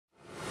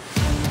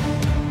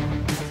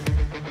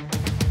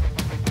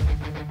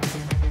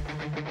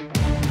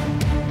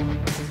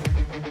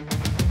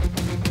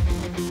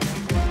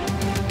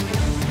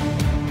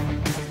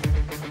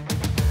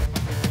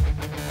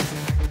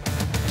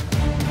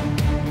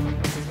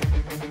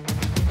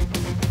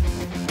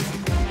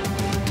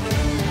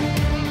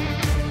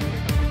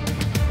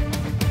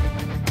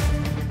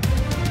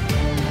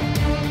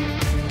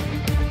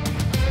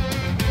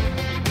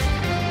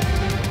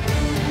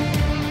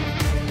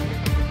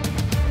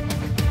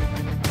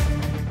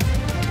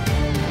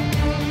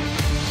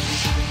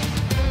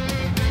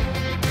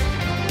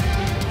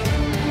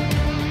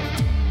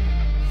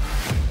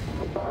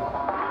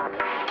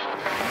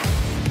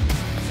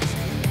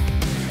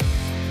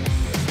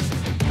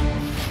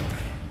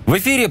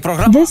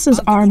This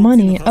is Our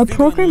Money, a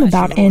program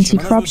about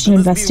anti-corruption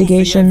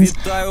investigations.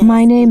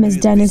 My name is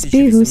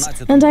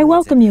Bihus, and I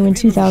welcome you in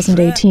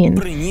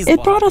 2018.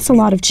 It brought us a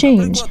lot of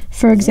change.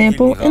 For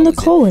example, in the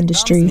coal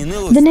industry,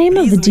 the name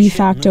of the de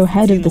facto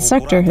head of the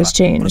sector has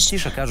changed,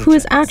 who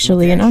is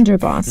actually an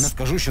underboss.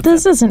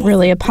 This isn't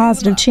really a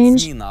positive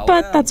change,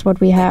 but that's what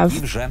we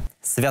have.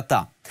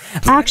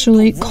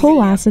 Actually,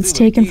 coal assets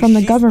taken from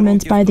the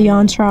government by the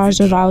entourage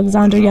of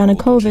Alexander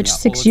Yanukovych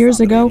 6 years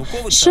ago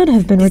should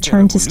have been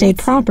returned to state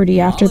property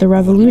after the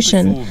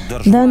revolution.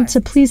 Then, to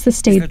please the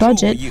state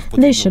budget,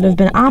 they should have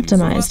been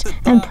optimized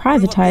and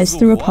privatized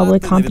through a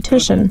public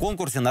competition.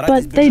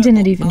 But they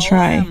didn't even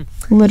try.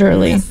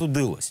 Literally. In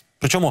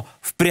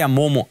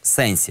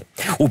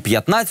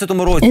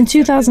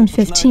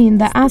 2015,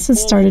 the assets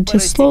started to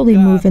slowly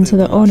move into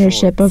the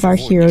ownership of our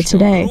hero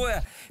today.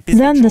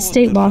 Then the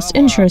state lost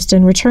interest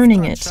in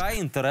returning it.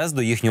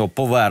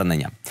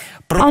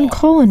 On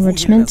coal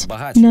enrichment,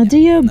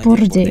 Nadia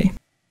Burde.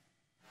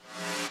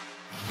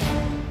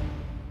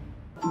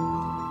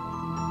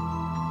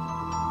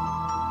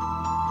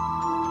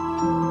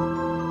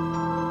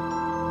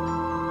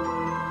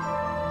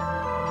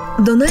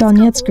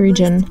 Donetsk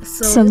region,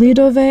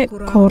 Salidove,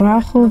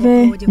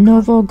 Korachove,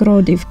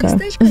 Novogrodivka,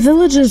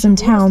 villages and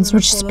towns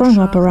which sprung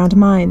up around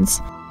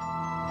mines.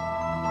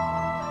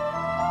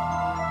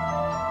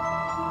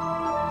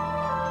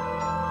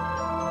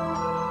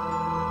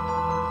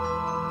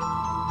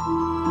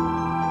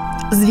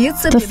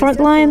 The front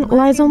line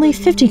lies only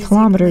 50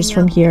 kilometers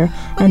from here,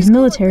 and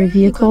military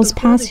vehicles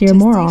pass here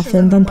more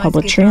often than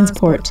public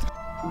transport.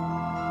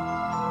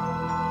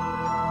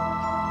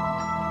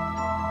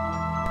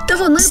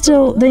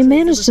 Still, they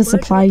managed to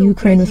supply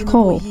Ukraine with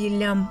coal.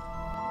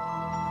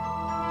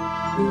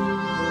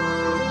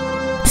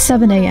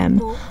 7 a.m.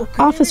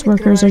 Office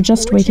workers are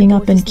just waking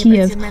up in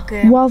Kiev,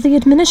 while the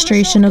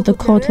administration of the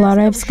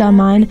Kotlarevska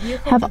mine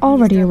have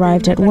already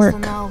arrived at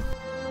work.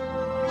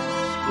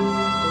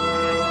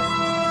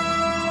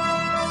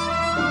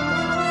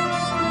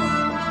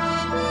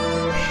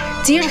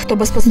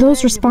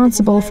 Those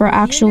responsible for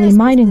actually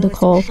mining the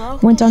coal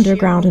went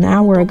underground an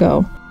hour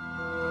ago.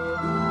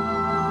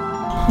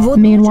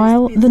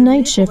 Meanwhile, the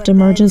night shift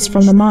emerges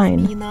from the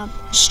mine.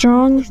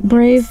 Strong,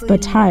 brave,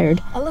 but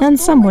tired, and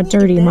somewhat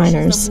dirty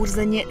miners.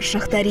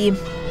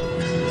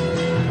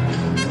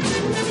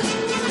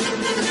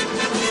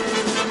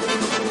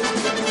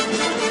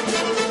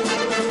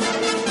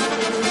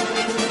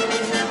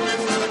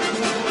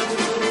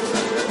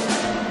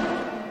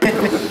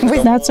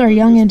 That's our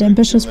young and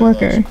ambitious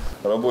worker.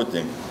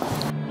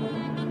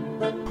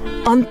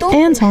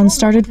 Anton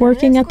started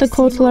working at the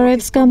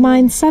Kotlarevska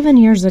mine 7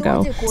 years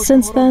ago.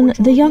 Since then,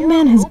 the young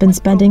man has been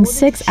spending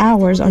 6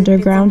 hours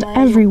underground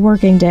every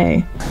working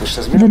day.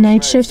 The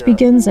night shift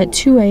begins at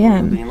 2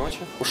 a.m.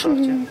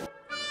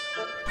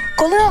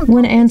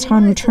 When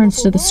Anton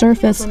returns to the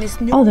surface,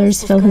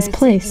 others fill his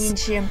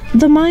place.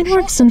 The mine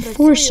works in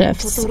 4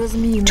 shifts,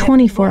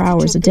 24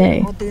 hours a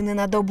day.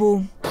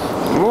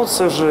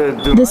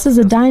 This is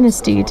a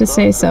dynasty, to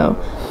say so.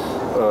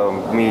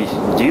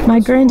 My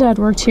granddad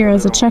worked here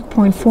as a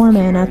checkpoint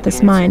foreman at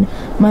this mine.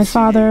 My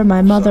father,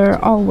 my mother,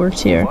 all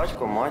worked here.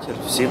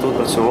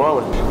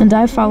 And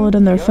I followed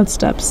in their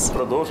footsteps.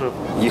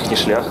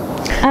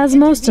 As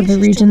most of the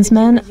region's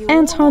men,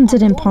 Anton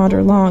didn't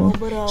ponder long.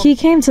 He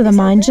came to the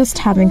mine just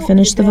having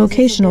finished the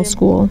vocational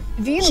school.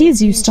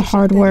 He's used to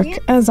hard work,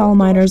 as all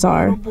miners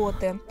are.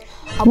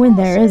 When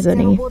there is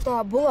any.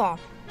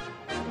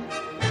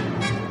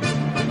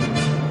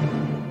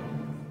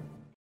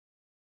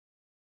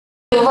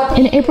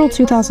 In April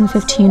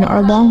 2015,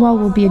 our longwell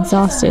will be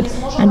exhausted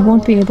and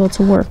won't be able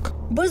to work.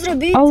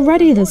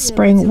 Already this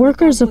spring,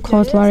 workers of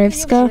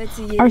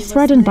Kotlarevska are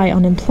threatened by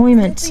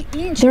unemployment.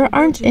 There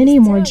aren't any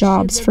more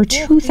jobs for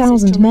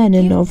 2,000 men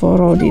in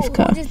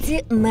Novorodivka.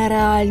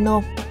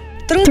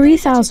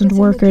 3,000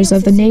 workers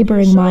of the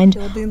neighboring mine,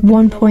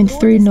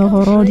 1.3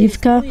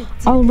 Novorodivka,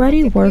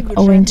 already work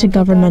owing to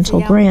governmental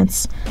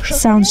grants.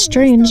 Sounds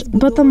strange,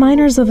 but the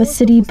miners of a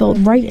city built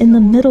right in the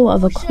middle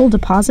of a coal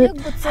deposit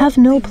have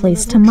no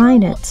place to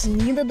mine it.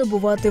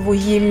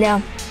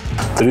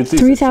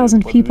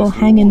 3,000 people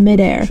hang in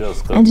midair,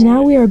 and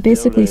now we are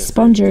basically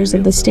spongers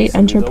of the state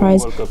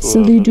enterprise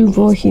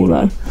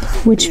Salidove,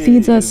 which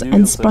feeds us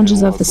and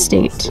sponges of the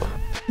state.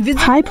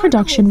 High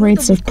production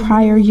rates of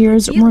prior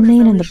years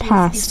remain in the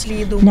past.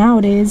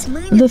 Nowadays,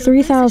 the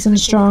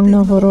 3,000-strong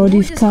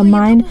Novorodivka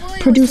mine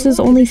produces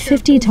only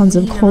 50 tons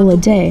of coal a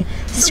day,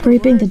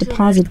 scraping the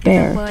deposit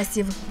bare.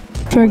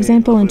 For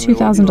example, in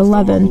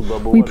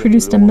 2011, we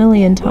produced 1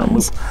 million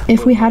tons.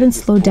 If we hadn't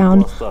slowed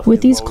down,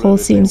 with these coal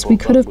seams, we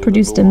could have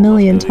produced 1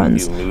 million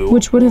tons,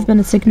 which would have been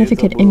a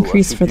significant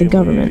increase for the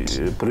government.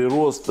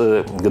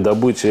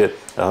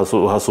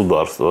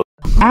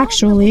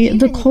 Actually,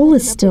 the coal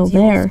is still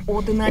there.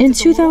 In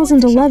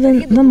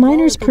 2011, the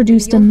miners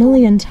produced 1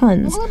 million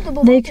tons.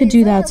 They could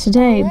do that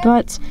today,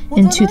 but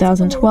in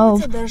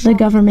 2012, the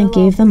government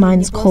gave the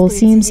mine's coal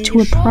seams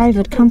to a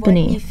private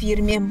company.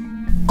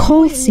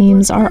 Coal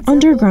seams are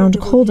underground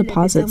coal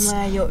deposits.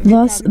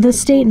 Thus, the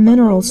State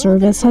Mineral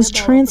Service has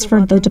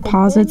transferred the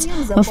deposits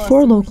of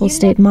 4 local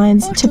state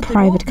mines to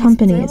private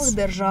companies.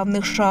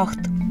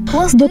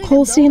 The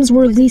coal seams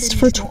were leased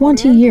for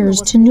 20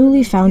 years to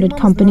newly founded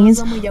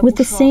companies with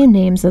the same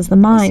names as the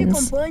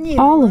mines.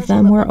 All of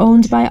them were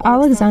owned by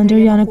Alexander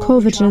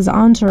Yanukovych's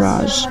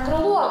entourage.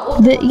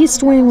 The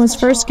East Wing was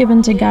first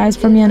given to guys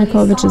from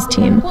Yanukovych's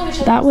team.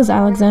 That was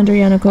Alexander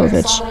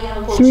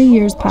Yanukovych. 3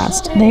 years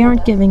passed. They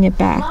aren't giving it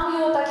back.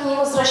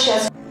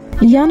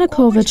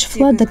 Yanukovych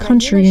fled the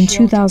country in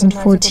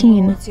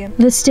 2014.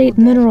 The State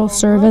Mineral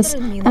Service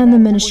and the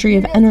Ministry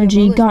of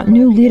Energy got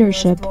new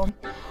leadership.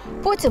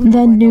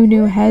 Then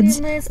new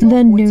heads,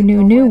 then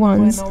new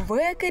ones.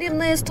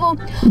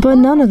 But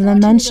none of them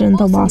mentioned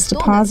the lost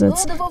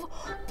deposits,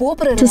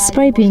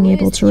 despite being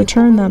able to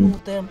return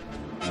them.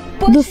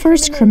 The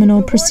first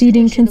criminal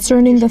proceeding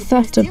concerning the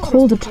theft of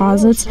coal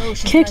deposits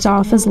kicked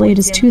off as late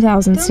as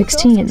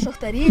 2016.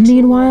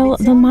 Meanwhile,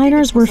 the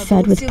miners were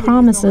fed with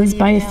promises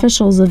by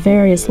officials of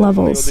various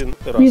levels.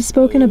 We've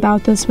spoken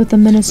about this with the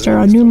minister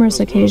on numerous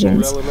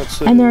occasions,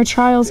 and there are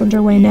trials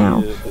underway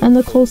now, and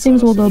the coal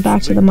seams will go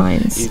back to the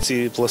mines.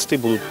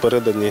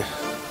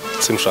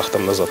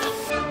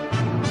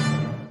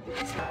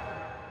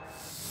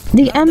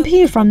 The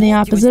MP from the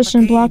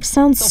opposition bloc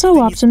sounds so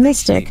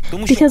optimistic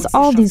because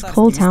all these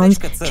coal towns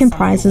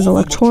comprise his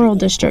electoral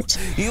district.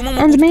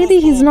 And maybe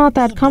he's not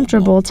that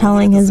comfortable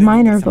telling his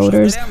minor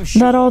voters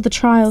that all the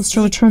trials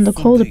to return the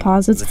coal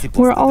deposits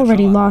were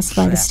already lost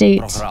by the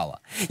state.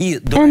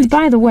 And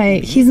by the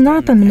way, he's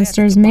not the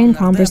minister's main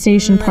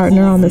conversation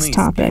partner on this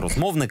topic.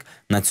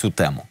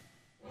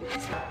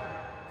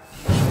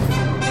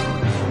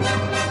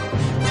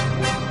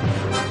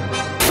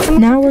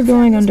 Now we're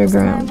going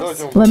underground.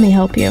 Let me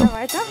help you.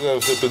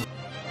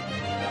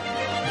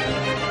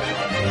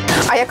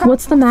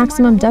 What's the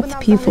maximum depth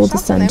Bihus will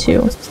descend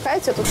to?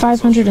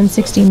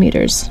 560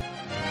 meters.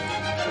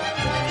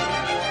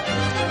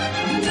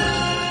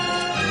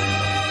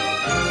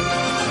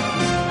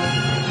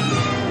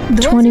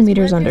 "20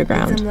 meters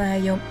underground.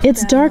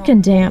 It's dark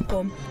and damp.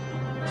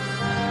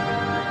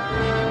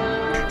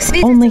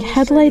 Only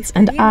headlights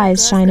and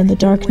eyes shine in the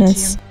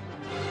darkness.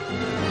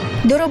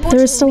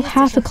 There is still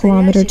half a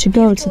kilometer to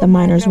go to the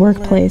miner's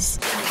workplace."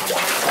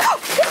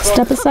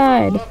 Step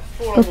aside.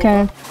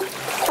 Okay.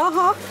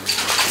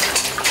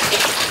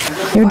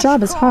 Your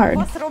job is hard.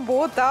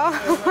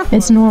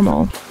 It's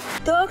normal.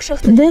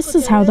 This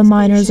is how the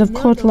miners of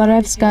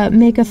Kotlarevska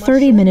make a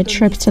 30-minute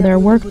trip to their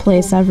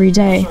workplace every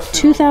day.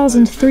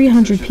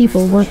 2,300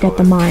 people work at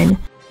the mine.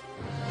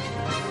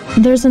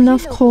 There's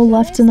enough coal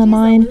left in the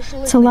mine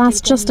to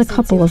last just a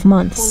couple of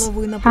months.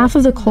 Half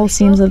of the coal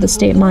seams of the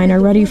state mine are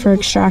ready for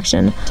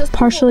extraction,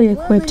 partially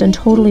equipped and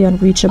totally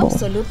unreachable.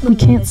 We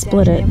can't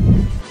split it.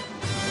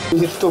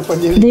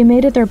 They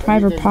made it their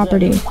private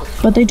property,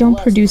 but they don't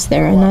produce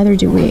there, and neither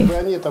do we.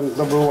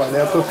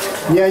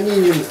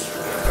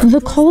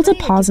 The coal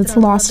deposits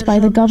lost by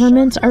the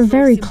government are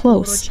very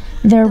close.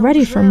 They're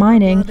ready for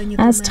mining,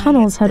 as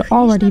tunnels had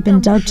already been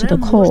dug to the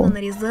coal.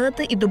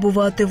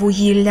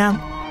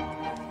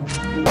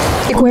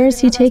 Where is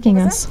he taking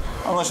us?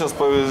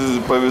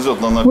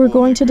 We're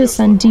going to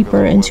descend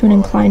deeper into an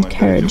inclined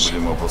carriage.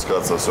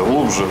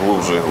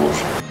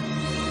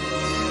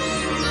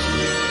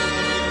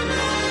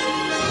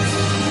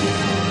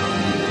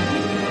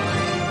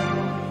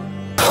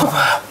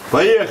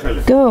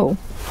 Go!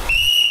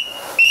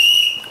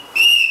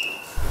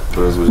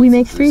 We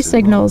make 3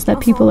 signals that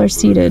people are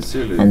seated,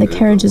 and the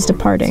carriage is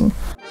departing.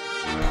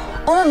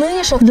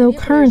 Though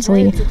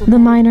currently, the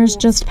miners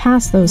just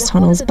pass those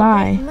tunnels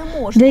by.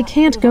 They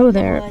can't go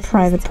there,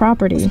 private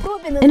property.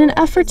 In an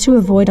effort to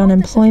avoid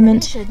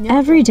unemployment,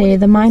 every day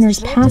the miners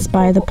pass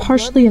by the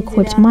partially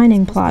equipped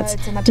mining plots,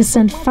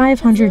 descend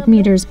 500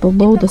 meters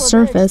below the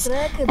surface,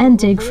 and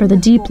dig for the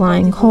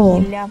deep-lying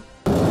coal.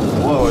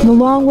 The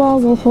long wall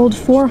will hold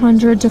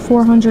 400 to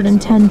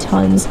 410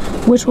 tons,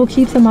 which will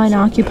keep the mine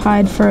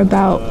occupied for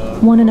about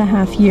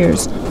 1.5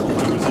 years,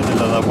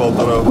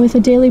 with a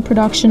daily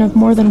production of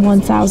more than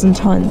 1,000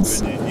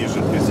 tons.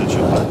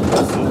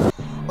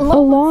 A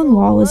long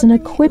wall is an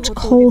equipped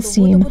coal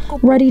seam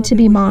ready to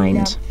be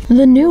mined.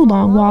 The new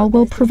long wall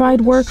will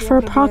provide work for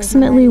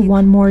approximately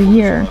 1 more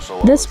year.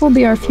 This will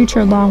be our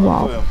future long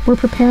wall. We're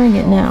preparing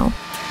it now.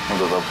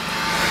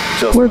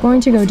 We're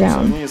going to go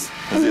down.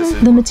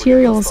 The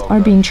materials are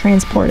being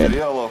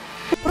transported.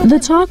 The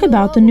talk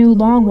about the new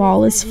long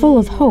wall is full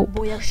of hope,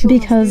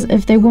 because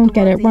if they won't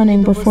get it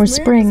running before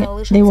spring,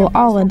 they will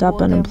all end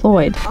up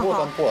unemployed.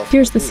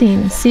 Here's the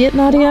scene. See it,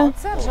 Nadia?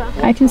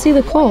 I can see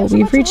the coal.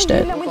 We've reached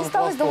it.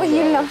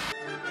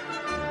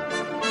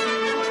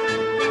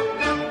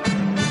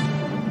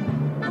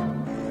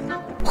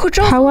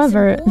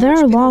 However, there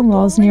are long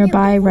walls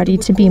nearby ready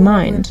to be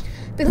mined.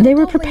 They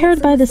were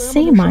prepared by the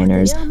same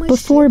miners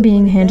before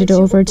being handed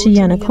over to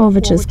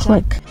Yanukovych's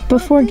clique.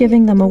 Before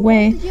giving them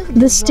away,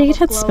 the state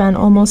had spent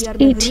almost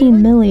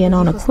 18 million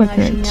on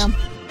equipment.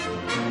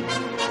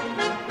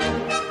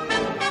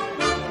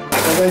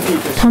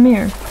 Come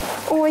here.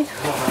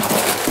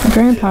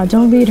 Grandpa,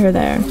 don't lead her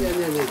there.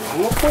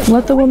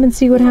 Let the woman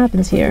see what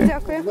happens here.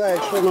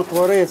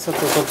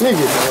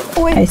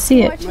 I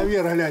see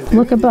it.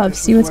 Look above,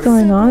 see what's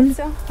going on?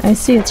 I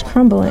see it's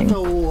crumbling.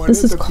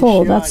 This is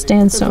coal, that's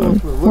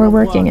sandstone. We're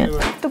working it.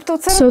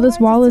 So this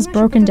wall is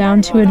broken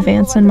down to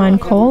advance and mine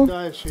coal?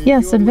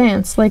 Yes,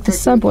 advance, like the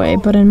subway,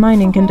 but in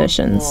mining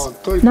conditions.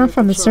 Not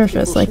from the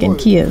surface, like in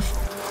Kiev.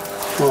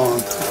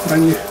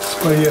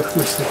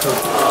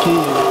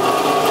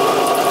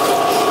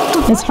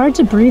 It's hard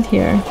to breathe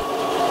here.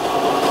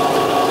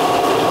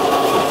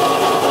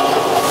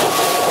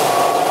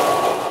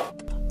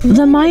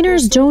 The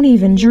miners don't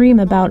even dream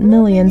about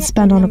millions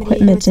spent on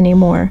equipment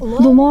anymore.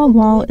 The long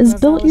wall is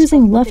built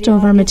using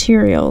leftover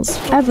materials.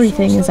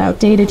 Everything is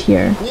outdated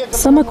here.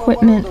 Some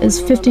equipment is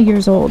 50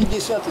 years old.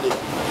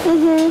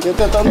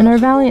 And our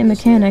valiant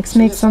mechanics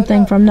make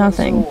something from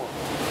nothing.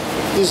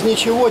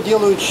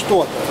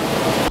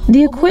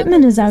 The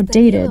equipment is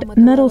outdated.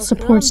 Metal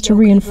supports to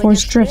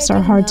reinforce drifts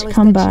are hard to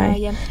come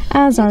by,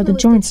 as are the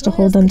joints to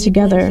hold them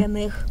together.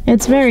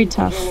 It's very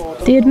tough.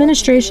 The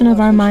administration of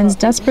our mines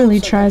desperately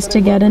tries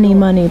to get any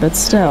money, but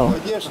still.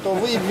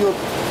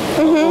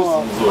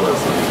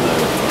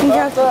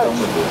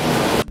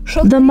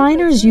 The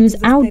miners use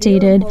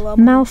outdated,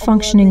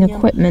 malfunctioning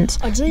equipment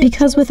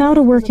because without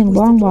a working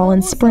longwall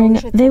in spring,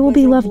 they will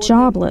be left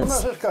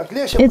jobless.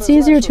 It's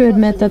easier to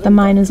admit that the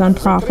mine is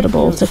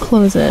unprofitable, to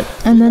close it,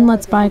 and then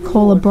let's buy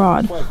coal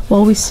abroad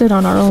while we sit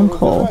on our own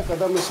coal.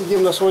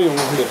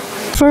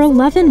 For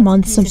 11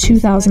 months of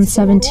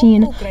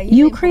 2017,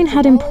 Ukraine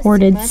had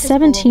imported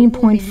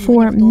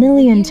 17.4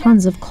 million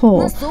tons of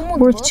coal,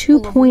 worth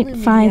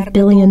 $2.5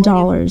 billion.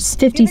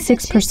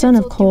 56%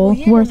 of coal,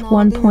 worth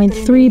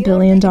 $1.3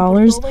 billion,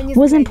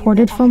 was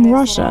imported from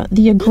Russia,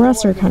 the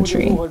aggressor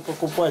country.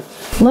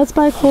 Let's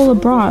buy coal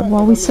abroad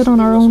while we sit on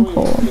our own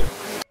coal.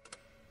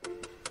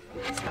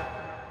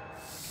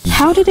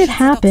 How did it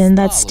happen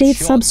that state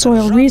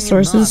subsoil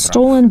resources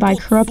stolen by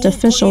corrupt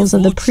officials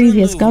of the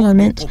previous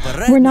government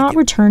were not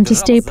returned to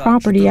state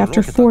property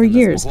after 4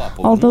 years,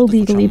 although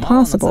legally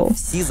possible?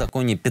 The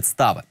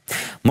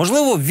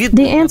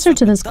answer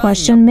to this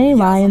question may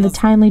lie in the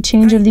timely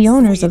change of the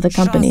owners of the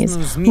companies,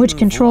 which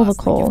control the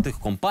coal.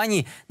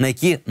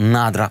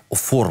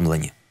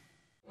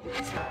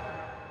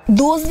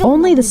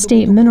 Only the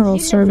State Mineral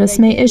Service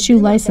may issue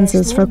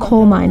licenses for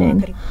coal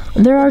mining.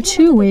 There are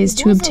 2 ways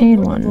to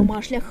obtain one: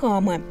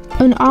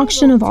 an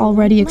auction of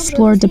already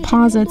explored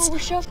deposits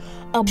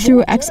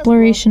through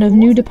exploration of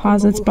new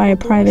deposits by a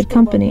private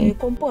company.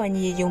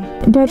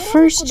 But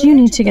first, you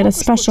need to get a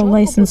special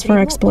license for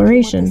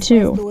exploration,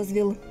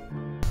 too.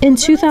 In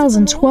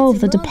 2012,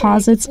 the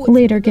deposits,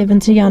 later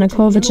given to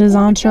Yanukovych's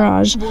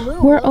entourage,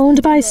 were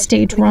owned by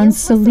state-run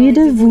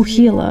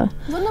Solidavuhila.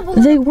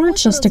 They weren't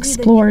just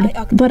explored,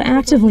 but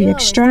actively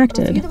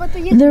extracted.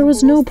 There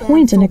was no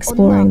point in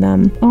exploring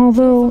them,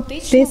 although,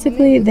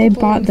 basically, they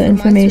bought the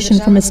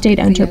information from a state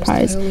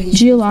enterprise,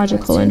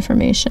 geological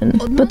information.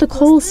 But the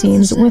coal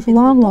seams, with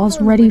longwalls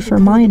ready for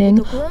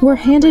mining, were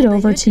handed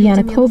over to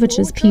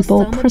Yanukovych's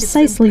people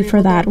precisely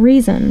for that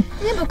reason,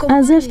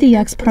 as if the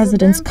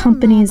ex-president's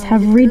companies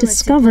have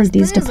rediscovered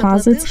these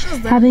deposits,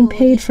 having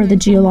paid for the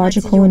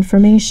geological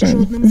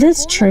information.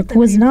 This trick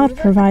was not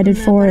provided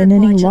for in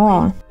any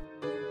law.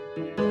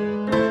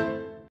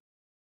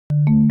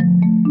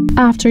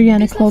 After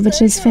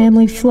Yanukovych's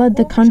family fled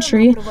the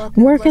country,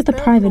 work at the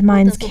private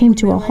mines came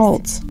to a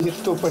halt.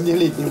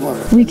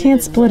 We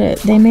can't split it.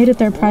 They made it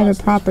their private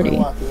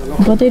property.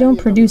 But they don't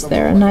produce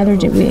there, and neither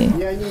do we.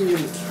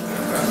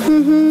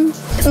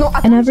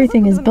 And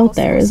everything is built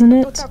there, isn't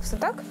it?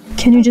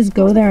 Can you just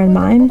go there and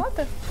mine?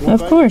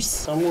 Of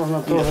course.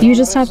 You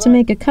just have to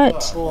make a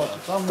cut.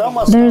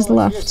 There's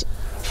left.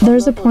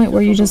 There's a point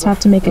where you just have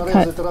to make a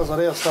cut.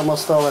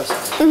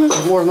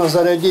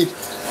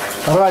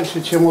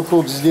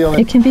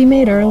 It can be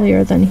made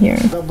earlier than here.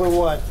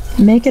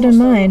 Make it in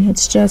mine.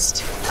 It's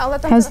just,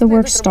 has the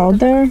work stalled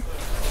there?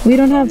 We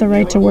don't have the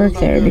right to work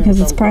there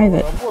because it's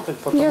private.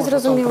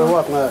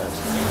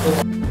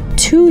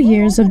 2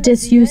 years of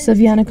disuse of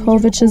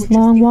Yanukovych's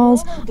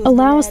longwalls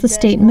allows the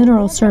State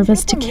Mineral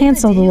Service to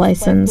cancel the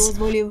license.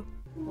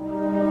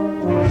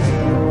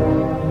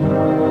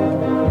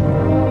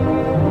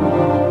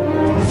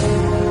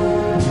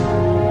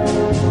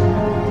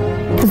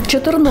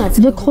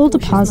 The coal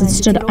deposit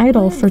stood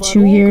idle for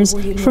 2 years,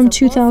 from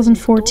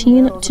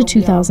 2014 to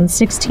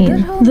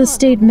 2016. The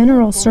State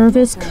Mineral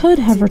Service could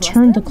have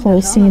returned the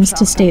coal seams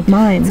to state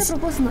mines.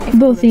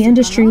 Both the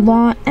industry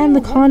law and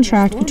the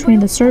contract between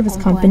the service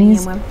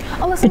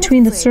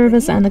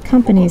and the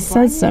companies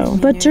says so.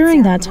 But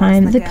during that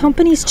time, the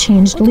companies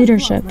changed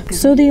leadership.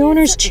 So the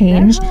owners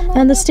change,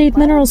 and the State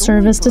Mineral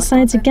Service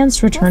decides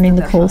against returning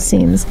the coal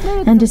seams,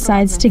 and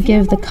decides to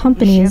give the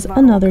companies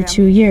another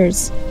 2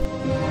 years.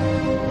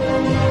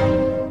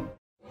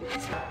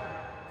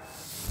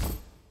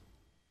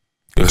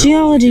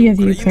 Geology of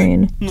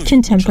Ukraine.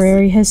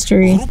 Contemporary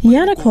history.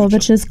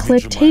 Yanukovych's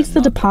clique takes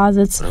the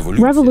deposits,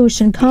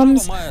 revolution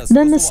comes,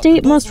 then the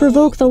state must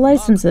revoke the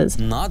licenses.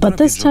 But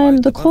this time,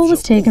 the coal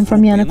was taken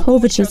from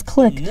Yanukovych's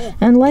clique,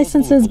 and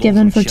licenses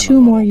given for 2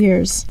 more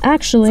years.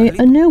 Actually,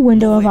 a new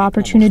window of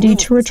opportunity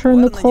to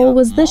return the coal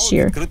was this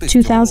year,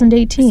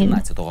 2018.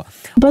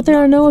 But there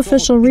are no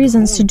official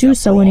reasons to do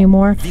so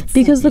anymore,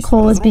 because the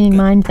coal is being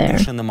mined there.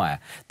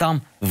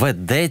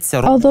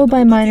 Although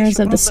by miners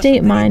of the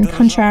state mine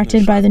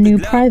contracted by the new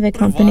private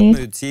company,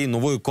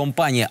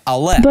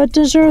 but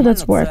de jure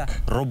that's work,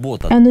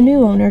 and the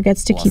new owner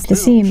gets to keep the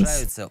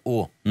seams.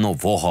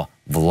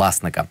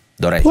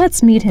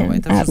 Let's meet him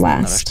at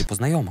last.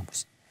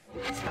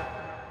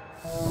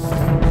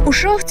 У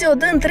шахті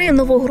 1.3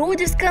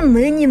 Новогродівська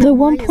нині The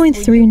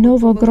 1.3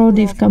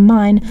 Novogrodivka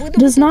mine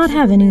does not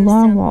have any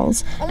longwalls,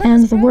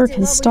 and the work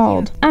has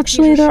stalled.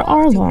 Actually, there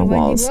are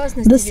longwalls.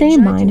 The same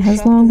mine has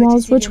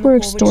longwalls which were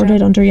extorted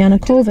under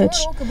Yanukovych.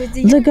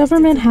 The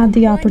government had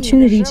the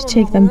opportunity to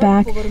take them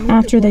back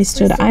after they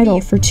stood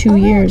idle for 2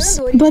 years.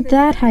 But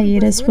that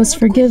hiatus was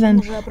forgiven,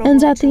 and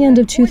at the end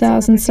of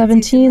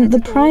 2017,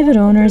 the private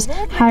owners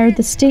hired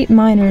the state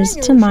miners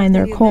to mine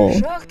their coal.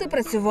 шахти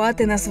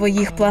працювати на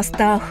своїх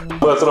пластах.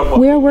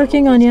 We are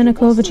working on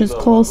Yanukovych's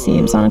coal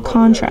seams on a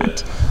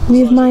contract. We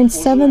have mined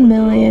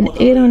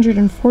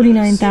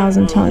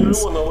 7,849,000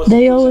 tons.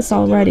 They owe us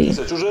already.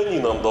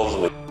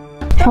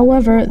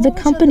 However, the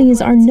companies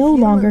are no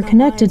longer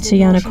connected to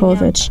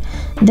Yanukovych.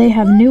 They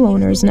have new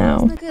owners now.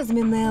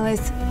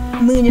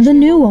 The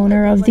new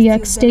owner of the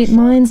ex-state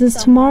mines is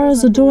Tamara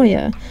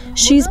Zadoya.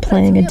 She's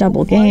playing a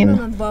double game.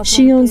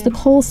 She owns the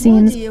coal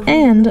seams,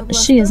 and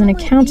she is an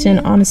accountant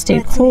on a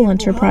state coal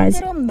enterprise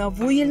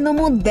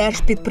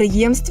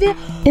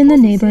in the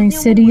neighboring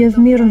city of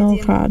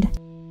Mirnograd.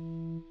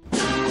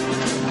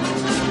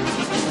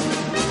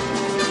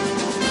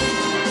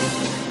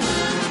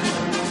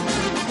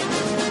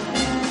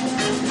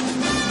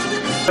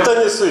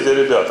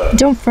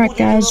 Don't fret,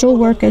 guys.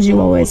 You'll work as you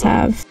always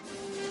have.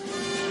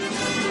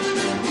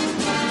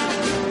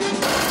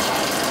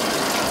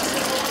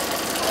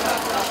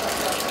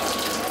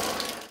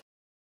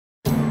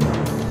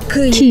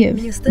 Kyiv,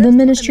 the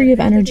Ministry of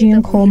Energy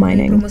and Coal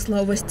Mining.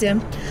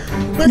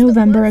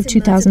 November of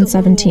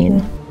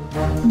 2017.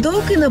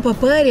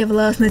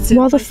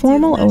 While the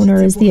formal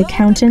owner is the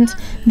accountant,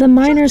 the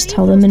miners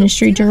tell the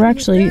ministry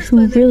directly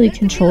who really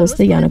controls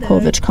the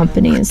Yanukovych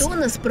companies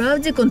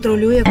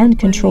and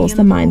controls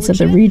the mines of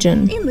the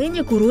region.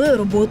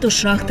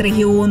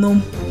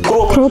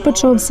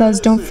 Kropotchov says,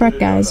 don't fret,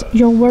 guys,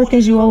 you'll work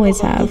as you always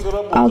have.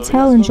 I'll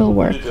tell and you'll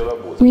work.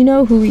 We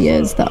know who he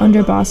is, the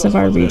underboss of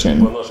our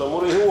region.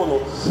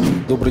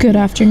 Good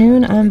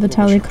afternoon, I'm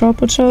Vitaly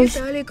Kropotchov.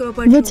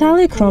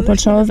 Vitaly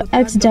Kropotchov,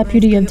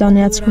 ex-deputy of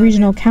Donetsk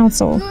Regional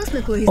Council,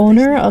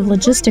 owner of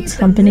logistics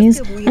companies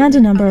and a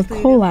number of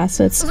coal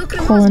assets,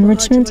 coal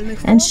enrichment,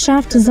 and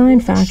shaft design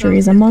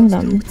factories among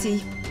them.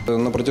 For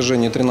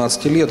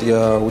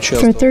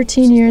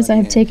 13 years, I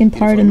have taken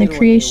part in the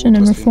creation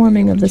and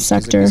reforming of the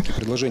sector.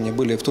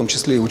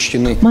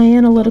 My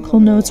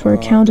analytical notes were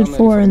accounted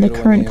for in the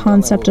current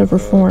concept of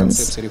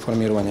reforms.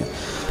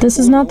 This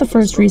is not the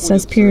first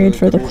recess period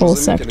for the coal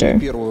sector.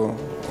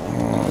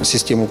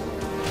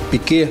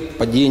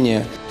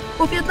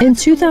 In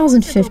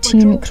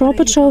 2015,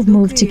 Kropotchov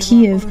moved to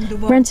Kyiv,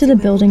 rented a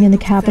building in the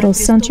capital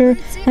center,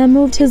 and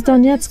moved his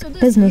Donetsk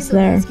business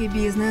there.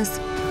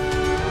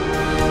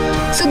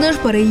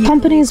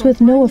 Companies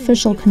with no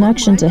official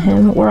connection to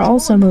him were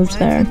also moved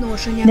there.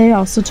 They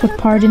also took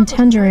part in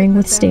tendering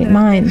with state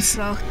mines.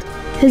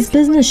 His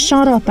business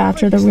shot up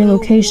after the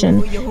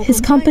relocation, his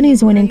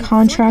companies winning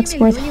contracts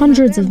worth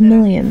hundreds of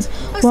millions,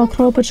 while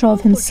Kropotchov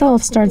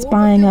himself starts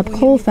buying up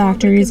coal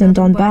factories in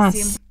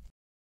Donbas.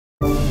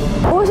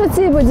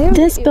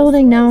 This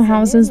building now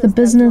houses the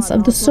business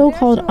of the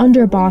so-called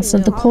underboss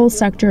of the coal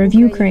sector of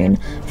Ukraine.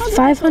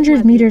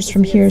 500 meters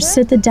from here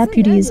sit the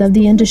deputies of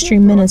the industry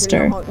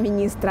minister.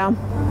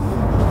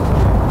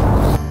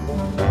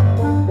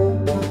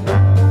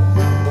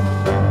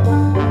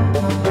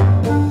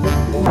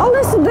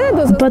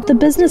 But the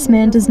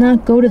businessman does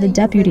not go to the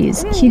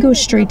deputies, he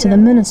goes straight to the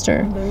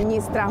minister.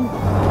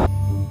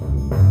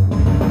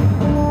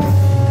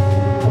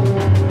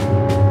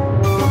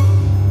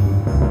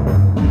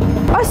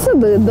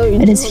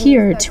 It is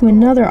here to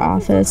another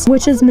office,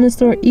 which is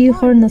Minister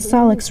Ihor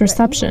Nasalik's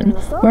reception,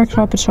 where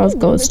Kropotchov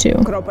goes to.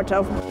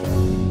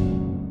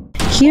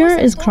 Here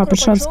is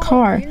Kropotchov's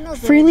car,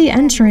 freely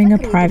entering a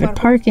private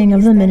parking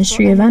of the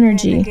Ministry of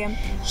Energy.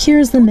 Here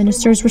is the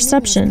minister's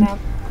reception.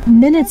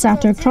 Minutes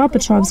after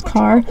Kropotchov's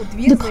car,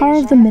 the car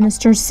of the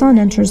minister's son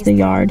enters the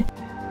yard.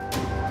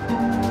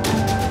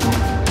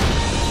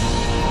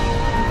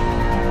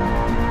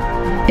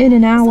 In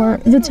an hour,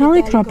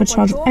 Vitaly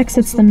Kropotchov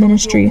exits the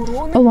ministry,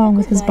 along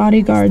with his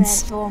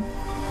bodyguards.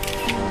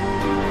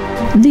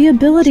 The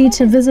ability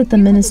to visit the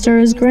minister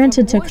is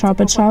granted to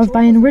Kropotchov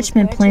by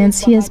enrichment plants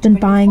he has been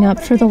buying up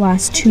for the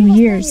last 2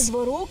 years.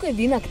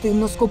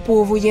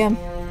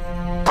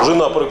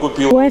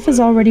 Wife has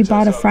already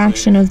bought a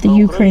fraction of the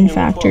Ukraine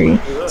factory,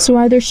 so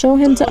either show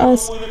him to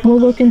us, we'll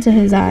look into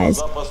his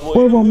eyes,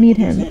 or we'll meet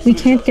him. We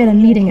can't get a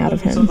meeting out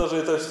of him.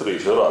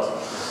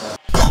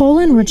 Coal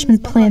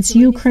enrichment plants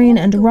Ukraine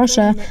and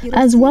Russia,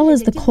 as well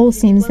as the coal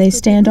seams they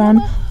stand on,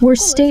 were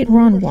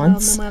state-run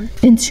once.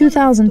 In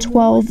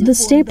 2012, the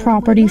State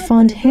Property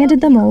Fund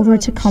handed them over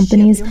to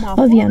companies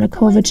of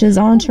Yanukovych's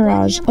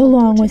entourage,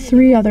 along with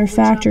 3 other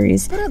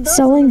factories,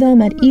 selling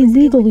them at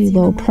illegally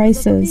low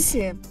prices.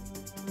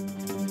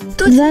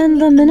 Then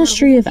the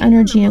Ministry of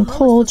Energy and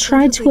Coal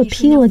tried to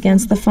appeal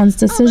against the fund's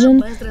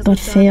decision, but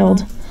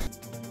failed.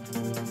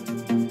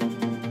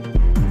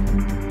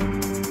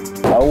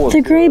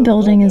 The gray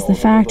building is the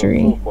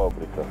factory.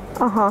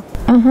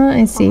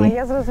 I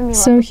see.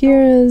 So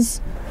here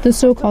is the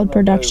so-called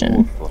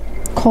production.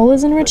 Coal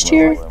is enriched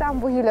here?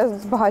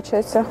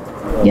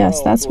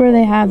 Yes, that's where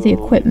they have the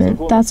equipment.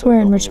 That's where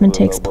enrichment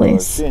takes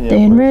place.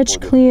 They enrich,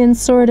 clean,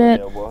 sort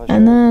it,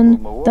 and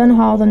then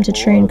haul them to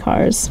train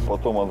cars.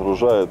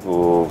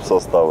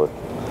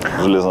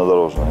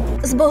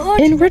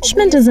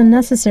 Enrichment is a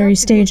necessary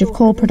stage of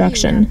coal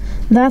production.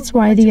 That's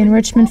why the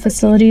enrichment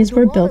facilities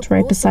were built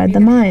right beside the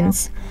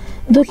mines.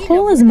 The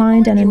coal is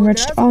mined and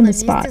enriched on the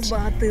spot.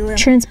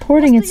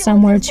 Transporting it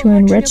somewhere to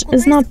enrich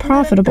is not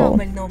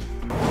profitable.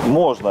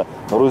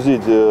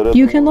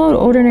 You can load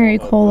ordinary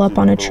coal up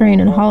on a train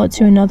and haul it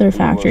to another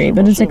factory,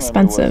 but it's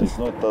expensive.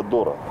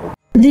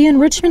 The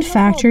enrichment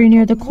factory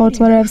near the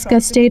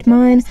Kotlarevska state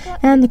mine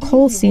and the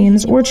coal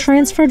seams were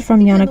transferred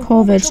from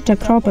Yanukovych to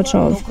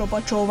Kropachov.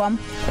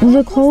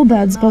 The coal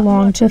beds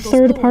belong to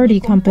third-party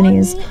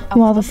companies,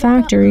 while the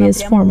factory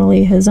is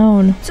formally his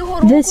own.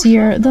 This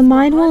year, the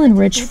mine will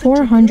enrich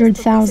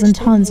 400,000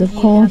 tons of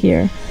coal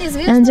here,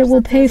 and it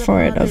will pay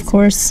for it, of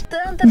course.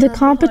 The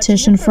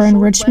competition for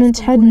enrichment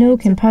had no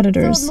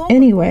competitors.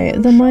 Anyway,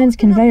 the mine's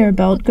conveyor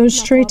belt goes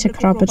straight to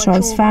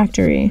Kropachov's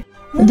factory.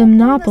 The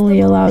monopoly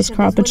allows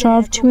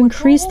Kropachov to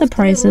increase the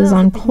prices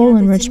on coal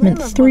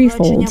enrichment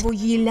threefold.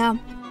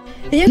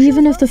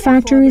 Even if the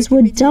factories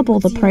would double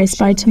the price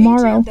by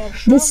tomorrow,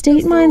 the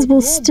state mines will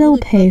still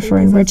pay for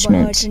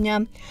enrichment.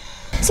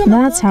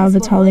 That's how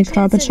Vitaly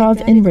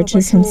Kropachov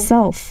enriches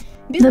himself.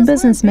 The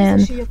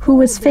businessman, who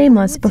was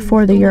famous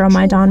before the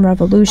Euromaidan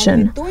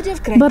revolution.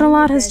 But a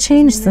lot has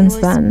changed since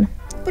then.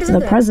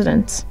 The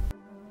president.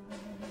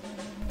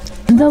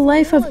 The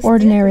life of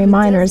ordinary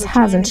miners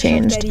hasn't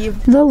changed.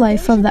 The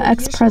life of the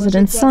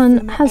ex-president's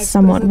son has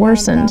somewhat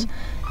worsened,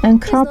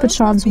 and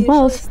Kropachov's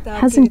wealth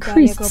has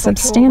increased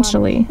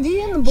substantially.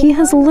 He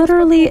has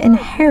literally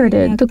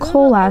inherited the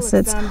coal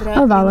assets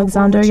of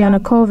Alexander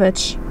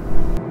Yanukovych.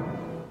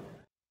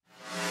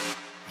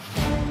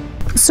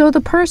 So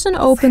the person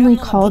openly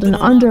called an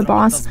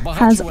underboss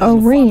has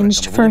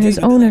arranged for his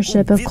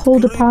ownership of coal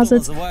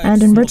deposits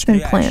and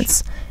enrichment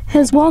plants.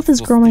 His wealth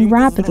is growing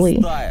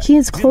rapidly. He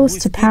is close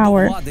to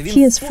power.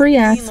 He has free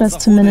access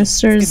to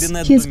ministers.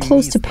 He is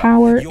close to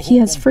power. He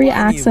has free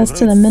access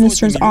to the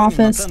minister's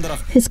office.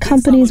 His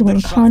companies win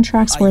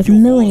contracts worth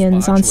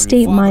millions on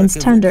state mines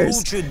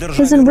tenders.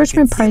 His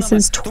enrichment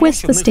prices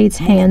twist the state's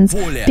hands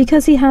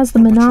because he has the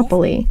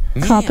monopoly.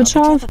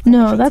 Kropachov?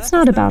 No, that's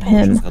not about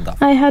him.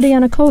 I had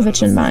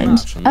Yanukovych in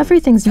mind.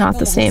 Everything's not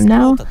the same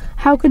now.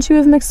 How could you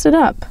have mixed it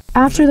up?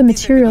 After the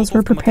materials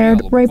were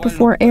prepared right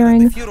before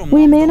airing,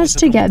 we managed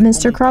to get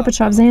Mr.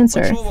 Kropachov's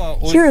answer.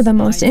 Here are the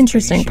most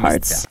interesting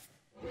parts.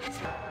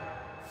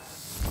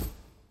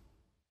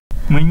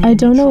 I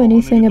don't know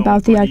anything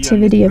about the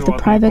activity of the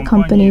private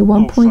company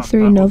 1.3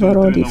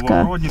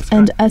 Novorodivka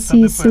and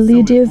SE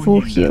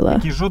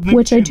Selidye-Vuhila,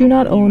 which I do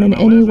not own in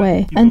any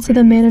way, and to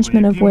the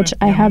management of which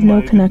I have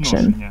no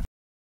connection.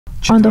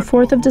 On the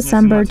 4th of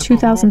December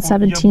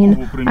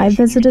 2017, I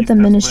visited the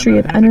Ministry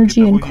of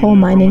Energy and Coal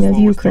Mining of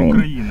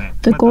Ukraine.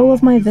 The goal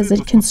of my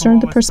visit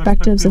concerned the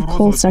perspectives of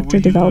coal sector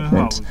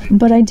development,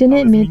 but I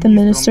didn't meet the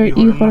Minister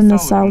Igor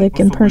Nasalik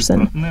in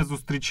person.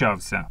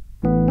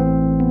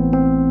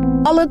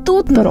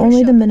 But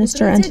only the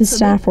minister and his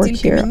staff work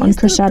here on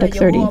Kreshadok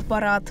 30.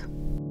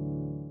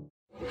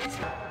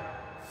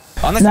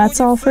 That's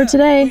all for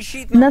today.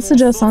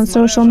 Message us on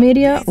social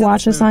media,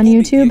 watch us on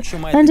YouTube,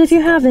 and if you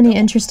have any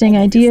interesting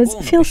ideas,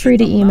 feel free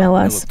to email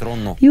us.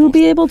 You will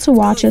be able to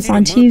watch us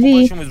on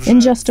TV in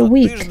just a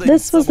week.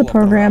 This was the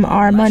program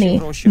Our Money.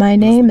 My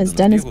name is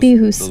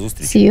Bihus.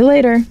 See you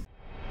later.